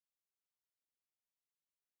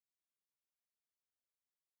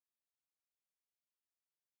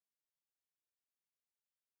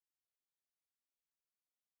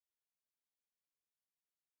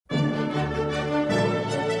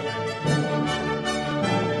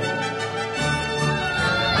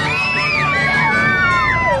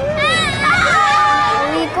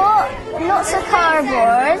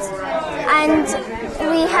cardboard and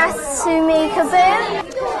we had to make a boat.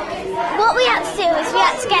 What we had to do is we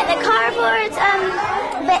had to get the cardboard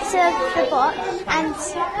bits of the box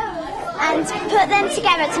and put them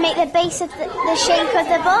together to make the base of the shape of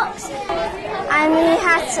the box. And we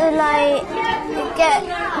had to get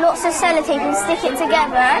lots of sellotape and stick it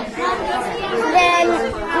together. Then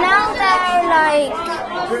now they're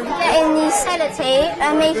getting the sellotape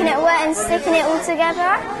and making it wet and sticking it all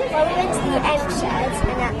together. Well, we went to the egg shed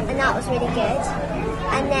and that was really good.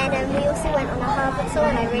 And then we also went on a harbour tour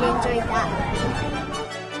and I really enjoyed that.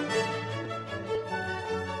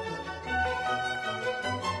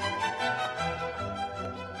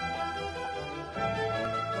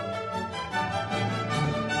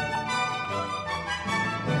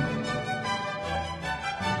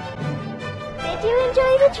 Did you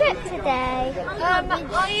enjoy the trip today?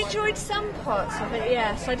 I enjoyed some parts of it,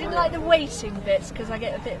 yes. I didn't like the waiting bits because I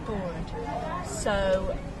get a bit bored.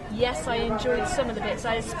 So, yes, I enjoyed some of the bits.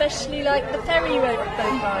 I especially liked the ferry boat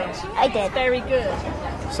ride. I did. It's very good.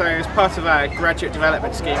 So as part of our graduate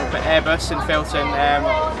development scheme for Airbus in Filton,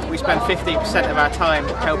 we spend 15% of our time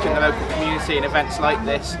helping the local community in events like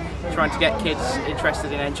this, trying to get kids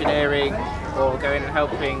interested in engineering or going and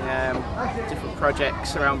helping different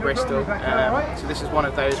projects around Bristol. So this is one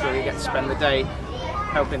of those where we get to spend the day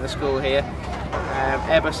helping the school here.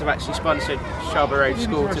 Airbus have actually sponsored Charbourgh Road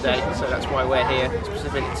School today, so that's why we're here,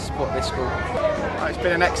 specifically to support this school. It's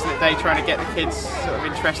been an excellent day trying to get the kids sort of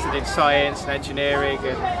interested in science and engineering,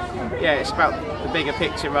 and yeah, it's about the bigger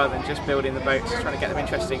picture rather than just building the boats, trying to get them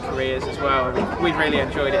interested in careers as well. I mean, we've really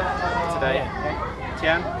enjoyed it today.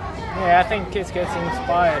 Tian? Yeah, I think kids get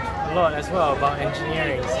inspired a lot as well about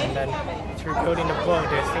engineering, and then through building the boat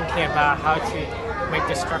they're thinking about how to make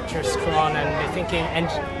the structure strong, and they're thinking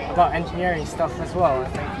about engineering stuff as well, I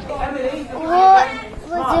think. What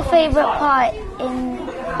was your favourite part in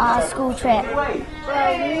our school trip? Well,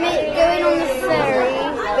 going on the ferry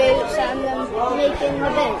boats and making the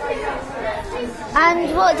boat.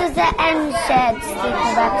 And what does the end shed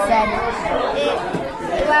represent?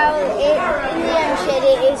 In the end shed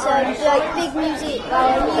it is big museum,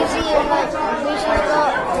 which has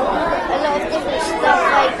got a lot of different stuff,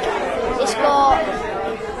 it's got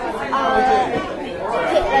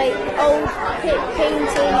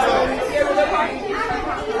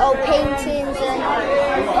old paintings and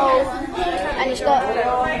it's got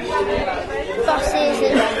buses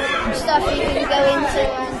and stuff you can go into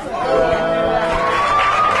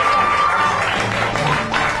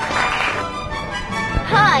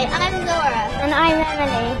Hi, I'm Laura. And I'm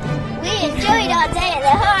Emily. We enjoyed our day at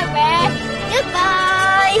the harbour.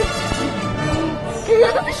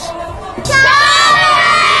 Goodbye!